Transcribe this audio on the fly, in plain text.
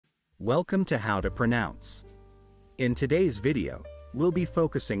Welcome to How to Pronounce. In today's video, we'll be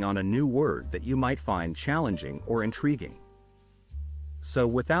focusing on a new word that you might find challenging or intriguing. So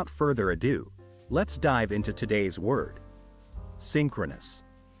without further ado, let's dive into today's word. Synchronous,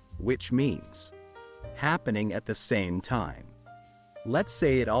 which means happening at the same time. Let's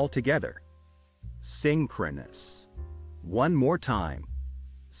say it all together. Synchronous. One more time.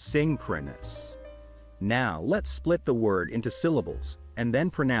 Synchronous. Now let's split the word into syllables and then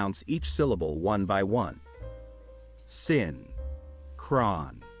pronounce each syllable one by one. Sin,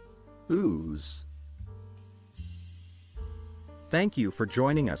 cron, ooze. Thank you for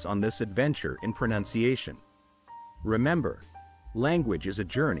joining us on this adventure in pronunciation. Remember, language is a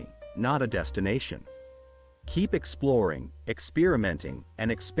journey, not a destination. Keep exploring, experimenting,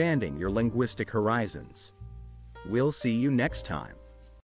 and expanding your linguistic horizons. We'll see you next time.